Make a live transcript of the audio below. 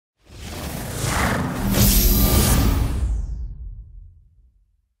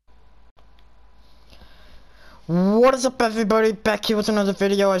What is up, everybody? Back here with another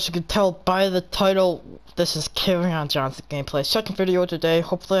video. As you can tell by the title, this is Kerryon Johnson gameplay. Second video today.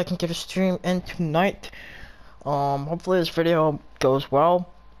 Hopefully I can get a stream in tonight. Hopefully this video goes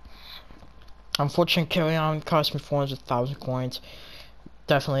well. Unfortunately, Kerryon cost me 400,000 coins.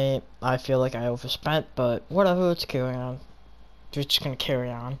 Definitely, I feel like I overspent, but whatever, it's Kerryon. We're just gonna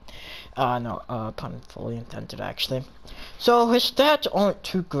carry on. Pun fully intended, actually. So his stats aren't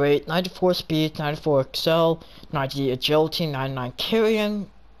too great. 94 speed, 94 excel, 90 agility, 99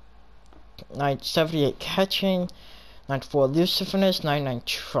 carrying, 78 catching, 94 elusiveness, 99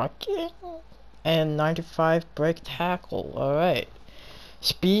 trucking, and 95 break tackle. Alright.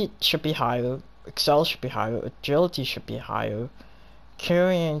 Speed should be higher, excel should be higher, agility should be higher,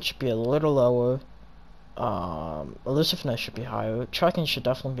 carrying should be a little lower, elusiveness should be higher, trucking should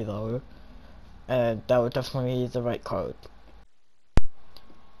definitely be lower, and that would definitely be the right card.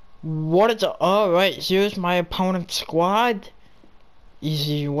 What is it? Alright, here's my opponent's squad.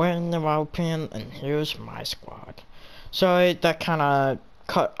 Easy win, in my opinion, and here's my squad. Sorry, that kinda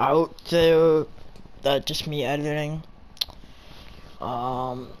cut out there, that just me editing.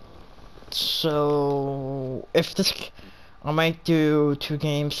 So if this, I might do 2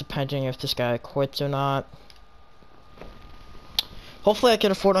 games depending if this guy quits or not. Hopefully I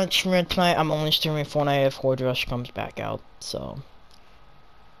get a Fortnite stream tonight. I'm only streaming Fortnite if Horde Rush comes back out, so.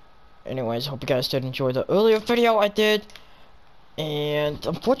 Anyways, hope you guys did enjoy the earlier video I did. And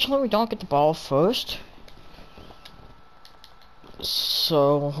unfortunately we don't get the ball first.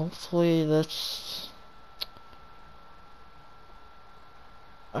 So hopefully this.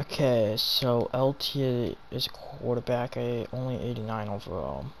 Okay, so LT is quarterback, only 89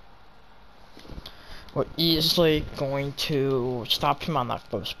 overall. We're easily going to stop him on that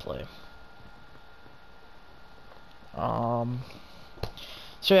first play.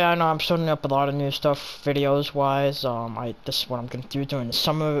 So yeah, I know I'm starting up a lot of new stuff videos wise. This is what I'm gonna do during the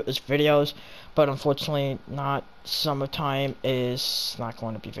summer is videos, but unfortunately not summertime is not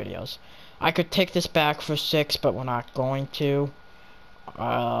going to be videos. I could take this back for 6, but we're not going to.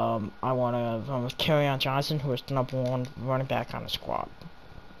 I wanna run with Kerryon Johnson, who is the #1 running back on the squad.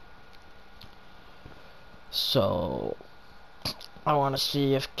 So I wanna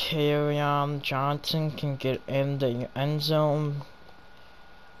see if Kerryon Johnson can get in the end zone.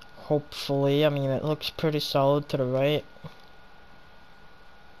 Hopefully, I mean, it looks pretty solid to the right.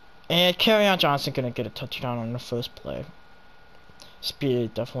 And Kerryon Johnson gonna get a touchdown on the first play.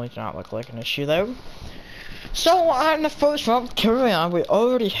 Speed definitely does not look like an issue there. So on the first round with Kerryon, we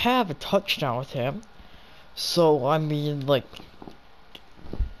already have a touchdown with him. So I mean, like,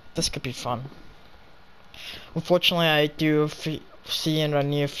 this could be fun. Unfortunately, I do see in the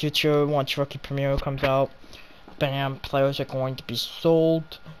near future, once Rookie Premier comes out, bam, players are going to be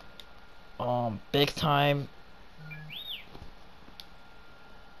sold. Big time.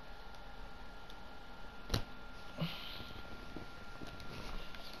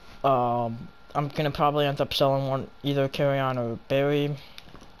 I'm gonna probably end up selling one, either Kerryon or Barry.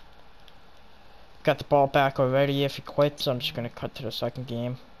 Got the ball back already. If he quits, I'm just gonna cut to the second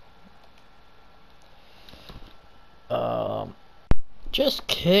game. Just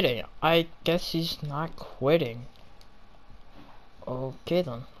kidding. I guess he's not quitting. Okay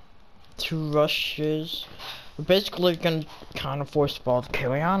then. 2 rushes. We're basically gonna kind of force the ball to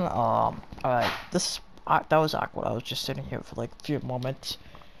Kerryon. Alright, that was awkward. I was just sitting here for like a few moments.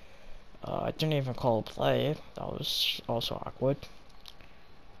 I didn't even call a play. That was also awkward.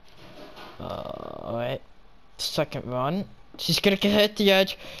 Alright. Second run. He's gonna get hit the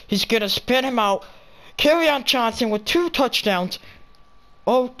edge. He's gonna spin him out. Kerryon Johnson with 2 touchdowns.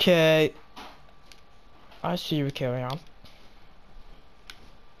 Okay. I see you, Kerryon.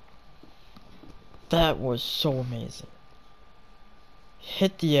 That was so amazing.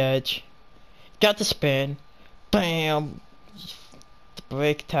 Hit the edge. Got the spin. Bam. The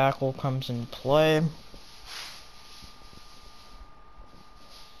break tackle comes in play.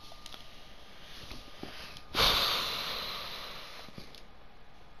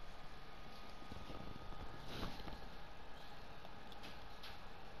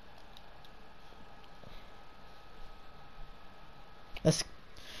 That's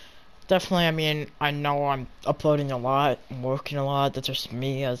definitely, I mean, I know I'm uploading a lot, I'm working a lot. That's just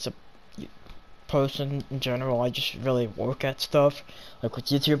me as a person in general. I just really work at stuff. Like with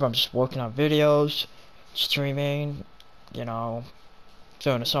YouTube, I'm just working on videos, streaming, you know.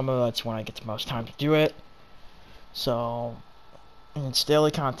 So in the summer, that's when I get the most time to do it. So, and it's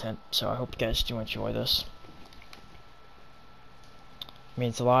daily content, so I hope you guys do enjoy this. It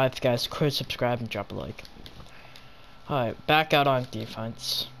means a lot if you guys could subscribe and drop a like. Alright, back out on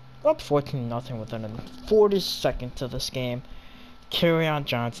defense. Up 14-0 within 40 seconds of this game. Kerryon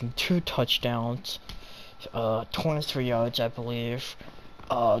Johnson, 2 touchdowns, 23 yards, I believe.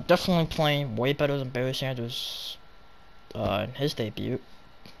 Definitely playing way better than Barry Sanders in his debut.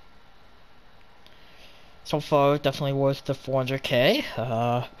 So far, definitely worth the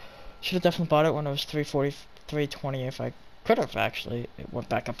 400k. Should have definitely bought it when it was 340, 320 if I could have actually. It went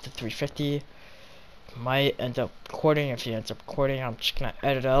back up to 350. Might end up recording. If he ends up recording, I'm just gonna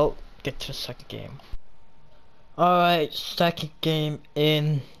edit out, get to the second game. Alright, second game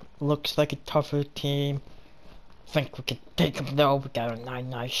in. Looks like a tougher team. Think we can take them though. We got a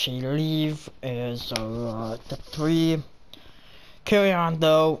 9-9 shade leave as the 3. Kerryon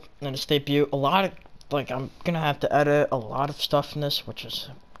though, in his debut, a lot of, like, I'm gonna have to edit a lot of stuff in this, which is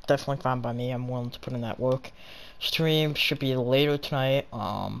definitely fine by me. I'm willing to put in that work. Stream should be later tonight.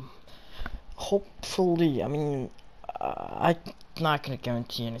 Hopefully, I mean, I'm not gonna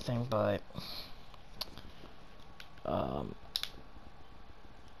guarantee anything, but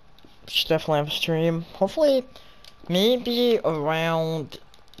should definitely have a stream. Hopefully, maybe around,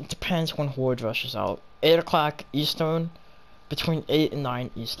 it depends when Horde rushes out. 8 o'clock Eastern, between 8 and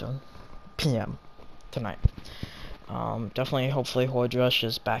 9 Eastern PM tonight. Definitely, hopefully Horde Rush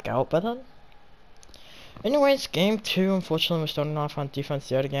is back out by then. Anyways, game 2, unfortunately we're starting off on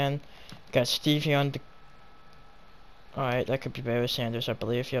defense yet again. Got Stevie on the... Alright, that could be Barry Sanders, I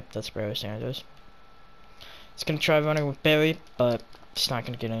believe. Yep, that's Barry Sanders. He's gonna try running with Barry, but it's not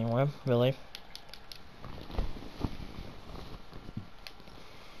gonna get anywhere, really.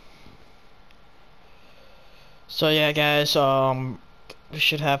 So yeah, guys, we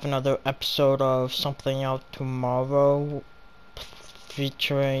should have another episode of something out tomorrow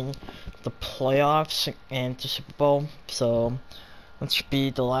featuring the playoffs and the Super Bowl. So that should be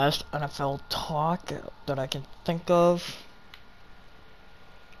the last NFL talk that I can think of.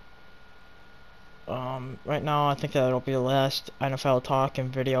 Right now I think that'll be the last NFL talk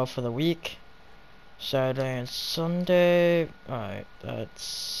and video for the week. Saturday and Sunday. Alright,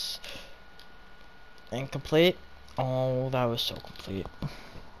 that's incomplete. Oh, that was so complete.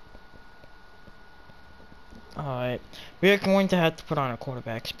 Alright, we are going to have to put on a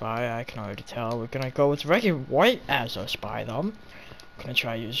quarterback spy, I can already tell. We're gonna go with Reggie White as our spy though. Gonna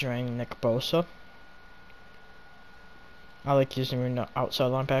try using Nick Bosa. I like using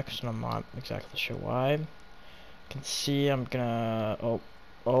outside linebackers and I'm not exactly sure why. You can see I'm gonna...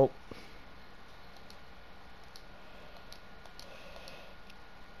 Oh.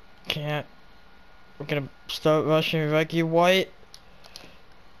 Can't. We're gonna start rushing Reggie White.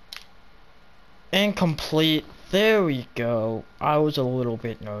 Incomplete. There we go. I was a little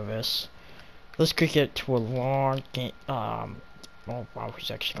bit nervous. Let's quick get to a long game. Oh wow,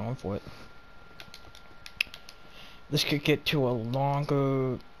 he's actually going for it. This could get to a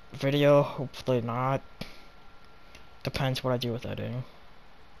longer video. Hopefully not. Depends what I do with editing.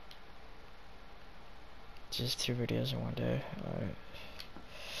 Just 2 videos in one day. Alright.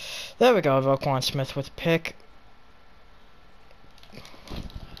 There we go. Roquan Smith with a pick.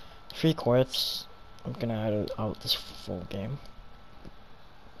 3/4. I'm gonna edit out this full game.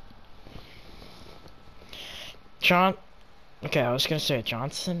 Okay, I was gonna say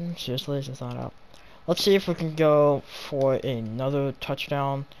Johnson. Seriously, it's not out. Let's see if we can go for another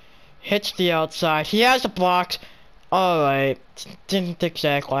touchdown. Hits the outside. He has the blocks. Alright. Didn't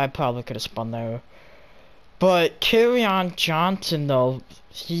exactly. I probably could have spun there. But Kerryon Johnson, though,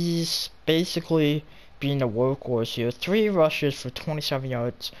 he's basically being the workhorse here. 3 rushes for 27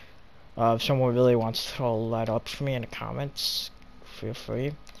 yards. If someone really wants to throw that up for me in the comments, feel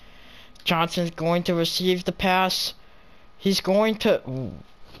free. Johnson's going to receive the pass. He's going to... Ooh,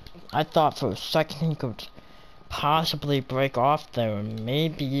 I thought for a second he could possibly break off there and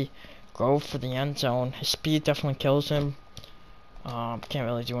maybe go for the end zone. His speed definitely kills him. Can't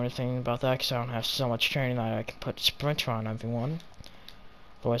really do anything about that because I don't have so much training that I can put Sprinter on everyone.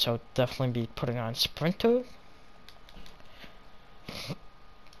 Otherwise I would definitely be putting on Sprinter.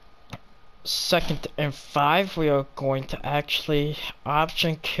 2nd and 5, we are going to actually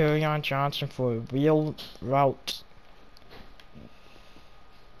option Kerryon Johnson for a real route.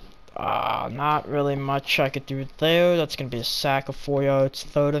 Not really much I could do there. That's going to be a sack of 4 yards.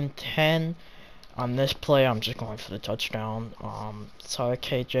 3rd and 10. On this play, I'm just going for the touchdown. Sorry,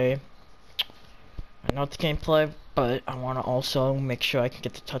 KJ. I know it's gameplay, but I want to also make sure I can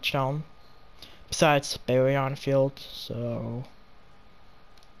get the touchdown. Besides, Barry on the field, so...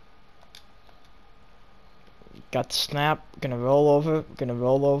 Got the snap, gonna roll over, gonna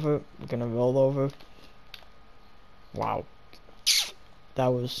roll over, gonna roll over. Wow. That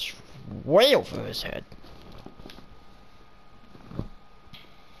was way over his head.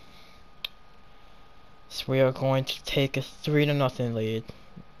 as we are going to take a 3-0 lead.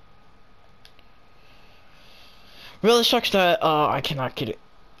 Really sucks that I cannot get it.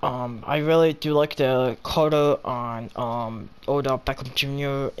 I really do like the coda on Odell Beckham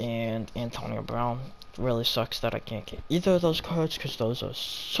Jr. and Antonio Brown. Really sucks that I can't get either of those cards because those are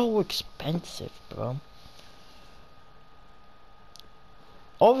so expensive, bro.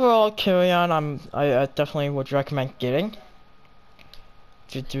 Overall, Kerryon, I definitely would recommend getting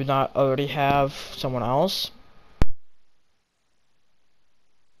if you do not already have someone else.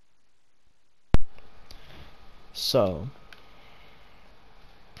 So,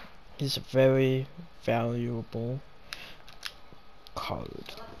 he's a very valuable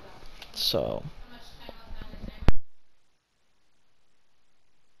card. So,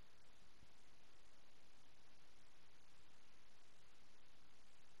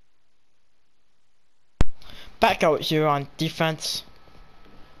 back out here on defense.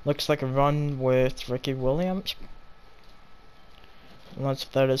 Looks like a run with Ricky Williams. Unless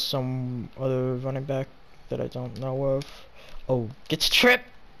that is some other running back that I don't know of. Oh, gets tripped!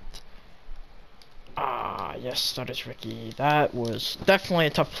 Ah, yes, that is Ricky. That was definitely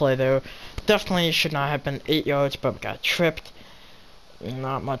a tough play there. Definitely should not have been 8 yards, but got tripped.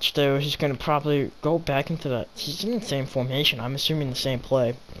 Not much there. He's going to probably go back into that. He's in the same formation. I'm assuming the same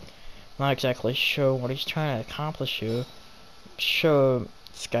play. Not exactly sure what he's trying to accomplish here. I'm sure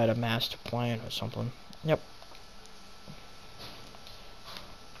it's got a master plan or something. Yep.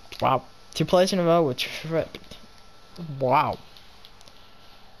 Wow. 2 plays in a row with tripped. Wow.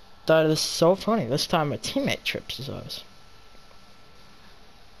 That is so funny. This time a teammate trips us.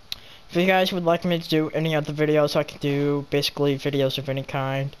 If you guys would like me to do any other videos, I can do basically videos of any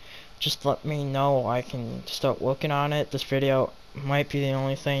kind. Just let me know. I can start working on it. This video might be the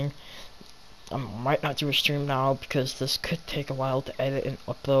only thing. I might not do a stream now because this could take a while to edit and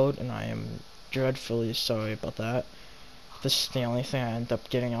upload, and I am dreadfully sorry about that. This is the only thing I end up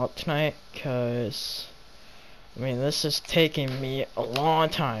getting out tonight, because I mean, this is taking me a long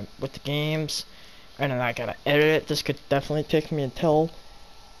time with the games, and then I gotta edit it. This could definitely take me until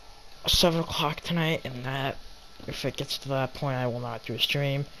 7 o'clock tonight, and that, if it gets to that point, I will not do a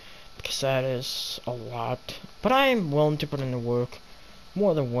stream, because that is a lot. But I am willing to put in the work,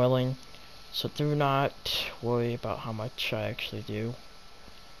 more than willing, so do not worry about how much I actually do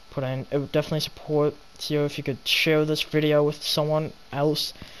put in. It would definitely support you if you could share this video with someone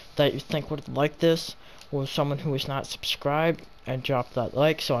else that you think would like this, or someone who is not subscribed, and drop that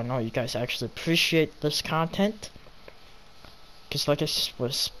like so I know you guys actually appreciate this content. Because like I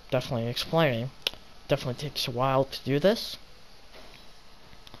was definitely explaining, it definitely takes a while to do this.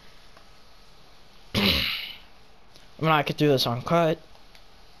 I mean, I could do this uncut,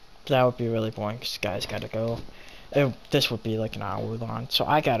 but that would be really boring because guys gotta go. This would be like an hour long, so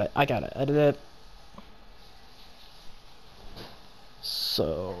I gotta edit it.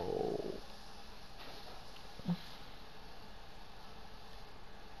 So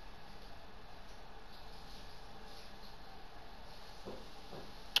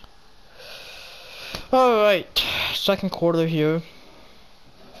alright, second quarter here.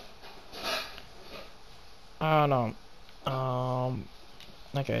 I don't know.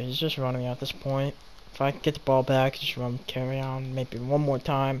 Okay, he's just running at this point. If I can get the ball back, just run Kerryon maybe one more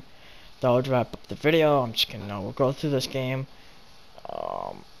time. That would wrap up the video. I'm just gonna we'll go through this game.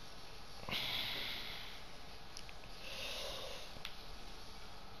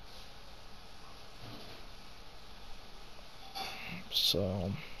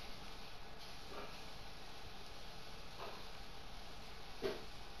 So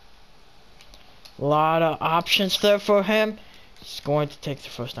a lot of options there for him. He's going to take the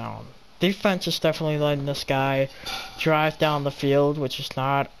first down. Defense is definitely letting this guy drive down the field, which is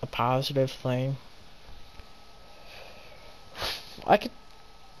not a positive thing. I could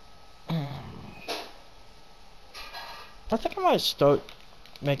I think I might start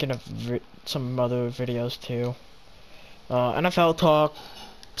making some other videos too. NFL talk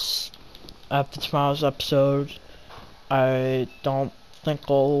after tomorrow's episode. I don't think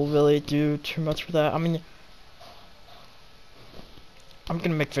I'll really do too much for that. I mean, I'm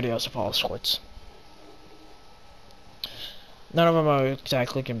gonna make videos of all sorts. None of them are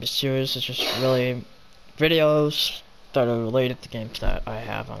exactly gonna be serious. It's just really videos that are related to games that I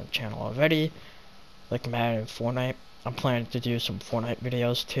have on the channel already, like Madden and Fortnite. I'm planning to do some Fortnite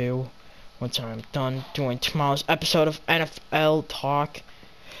videos too once I'm done doing tomorrow's episode of NFL Talk.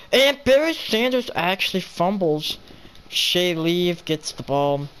 And Barry Sanders actually fumbles. Shea Leave gets the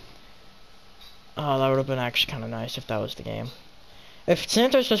ball. Oh, that would have been actually kind of nice if that was the game. If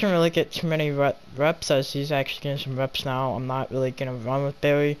Sanders doesn't really get too many reps, as he's actually getting some reps now, I'm not really going to run with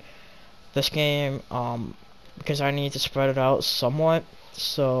Barry. this game, because I need to spread it out somewhat.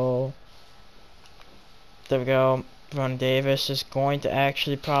 So there we go. Ron Davis is going to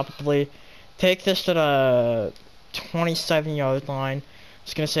actually probably take this to the 27-yard line. I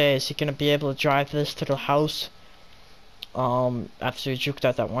was gonna say, is he gonna be able to drive this to the house? After he juked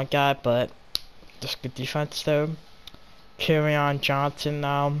out that one guy, but just good defense there. Kerryon Johnson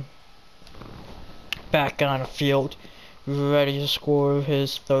now back on the field, ready to score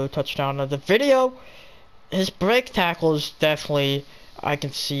his third touchdown of the video. His break tackle is definitely, I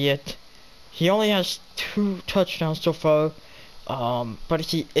can see it. He only has 2 touchdowns so far, but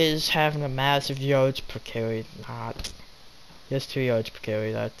he is having a massive yards per carry. He has 2 yards per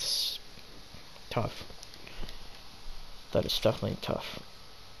carry. That's tough. That is definitely tough.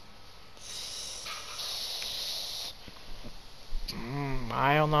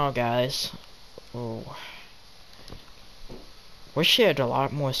 I don't know, guys. Oh, wish he had a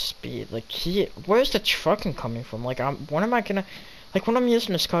lot more speed. Like, where's the trucking coming from? Like, when am I gonna, like, when I'm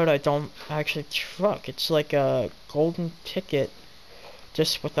using this card, I don't actually truck. It's like a golden ticket,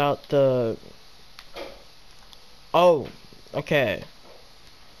 just without the. Oh, okay.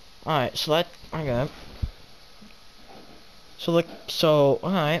 Alright, so okay. So, like,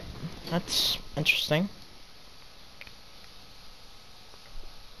 alright. That's interesting.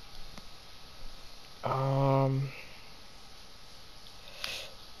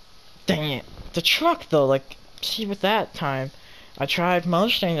 Dang it. The truck, though, like, see, with that time, I tried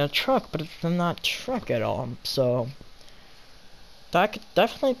motioning the truck, but it did not truck at all, so. That could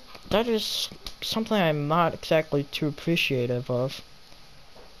definitely, that is something I'm not exactly too appreciative of.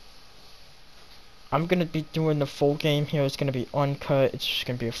 I'm gonna be doing the full game here. It's gonna be uncut. It's just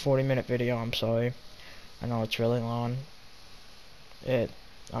gonna be a 40-minute video. I'm sorry. I know it's really long.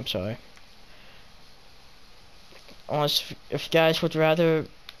 I'm sorry. Unless, if you guys would rather.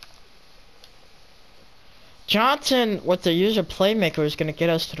 Johnson, with the user playmaker, is gonna get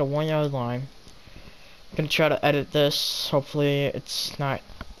us to the 1-yard line. I'm gonna try to edit this. Hopefully, it's not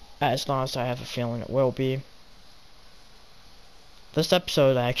as long as I have a feeling it will be. This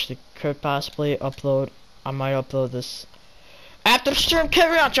episode I actually could possibly upload. I might upload this after the stream.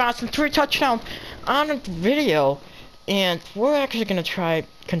 Kerryon Johnson, 3 touchdowns on a video, and we're actually gonna try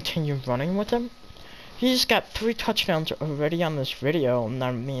continue running with him. He's got 3 touchdowns already on this video, and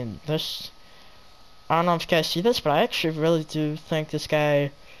I mean this. I don't know if you guys see this, but I actually really do think this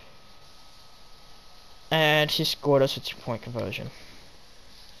guy. And he scored us a 2-point conversion.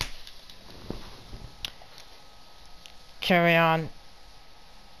 Kerryon.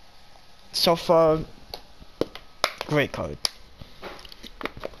 So far, great card.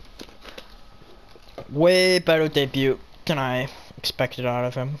 Way better debut than I expected out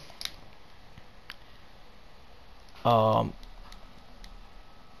of him.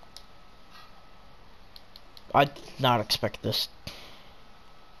 I did not expect this.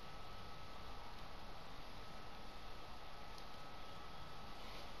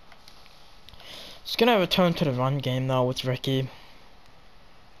 He's gonna return to the run game though with Ricky.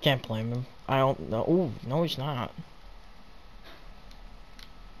 Can't blame him. I don't know. Ooh, no, he's not.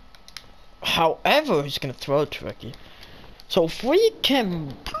 However, he's gonna throw it to Ricky. So if we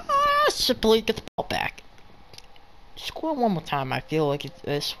can possibly get the ball back, score one more time, I feel like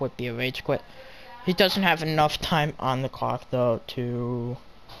this would be a rage quit. He doesn't have enough time on the clock though to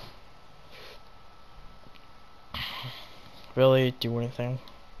really do anything.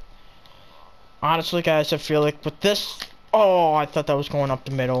 Honestly, guys, I feel like with this, oh, I thought that was going up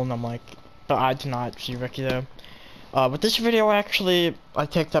the middle, and I'm like, but I did not see Ricky there. With this video, actually, I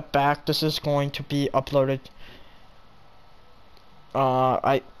take that back. This is going to be uploaded.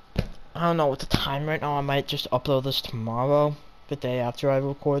 I don't know what the time right now. I might just upload this tomorrow, the day after I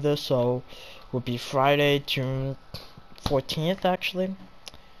record this. So, it will be Friday, June 14th, actually.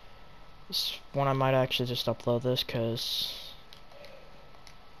 This one I might actually just upload this, cause.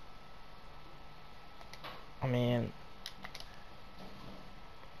 I mean,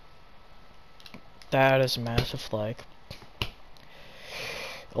 that is a massive flag.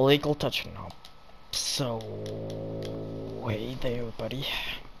 Illegal touching up. So, hey there, buddy.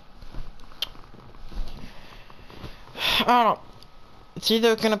 I don't know. It's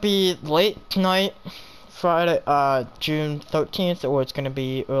either gonna be late tonight, Friday, June 13th, or it's gonna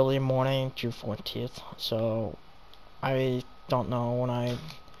be early morning, June 14th. So, I don't know when I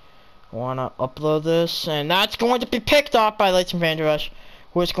wanna upload this, and that's going to be picked up by Leighton Vander Esch,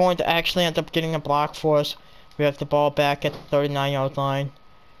 who is going to actually end up getting a block for us. We have the ball back at the 39-yard line.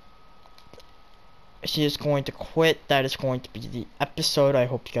 She is going to quit. That is going to be the episode. I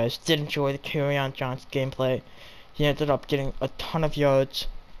hope you guys did enjoy the Kerryon Johnson gameplay. He ended up getting a ton of yards.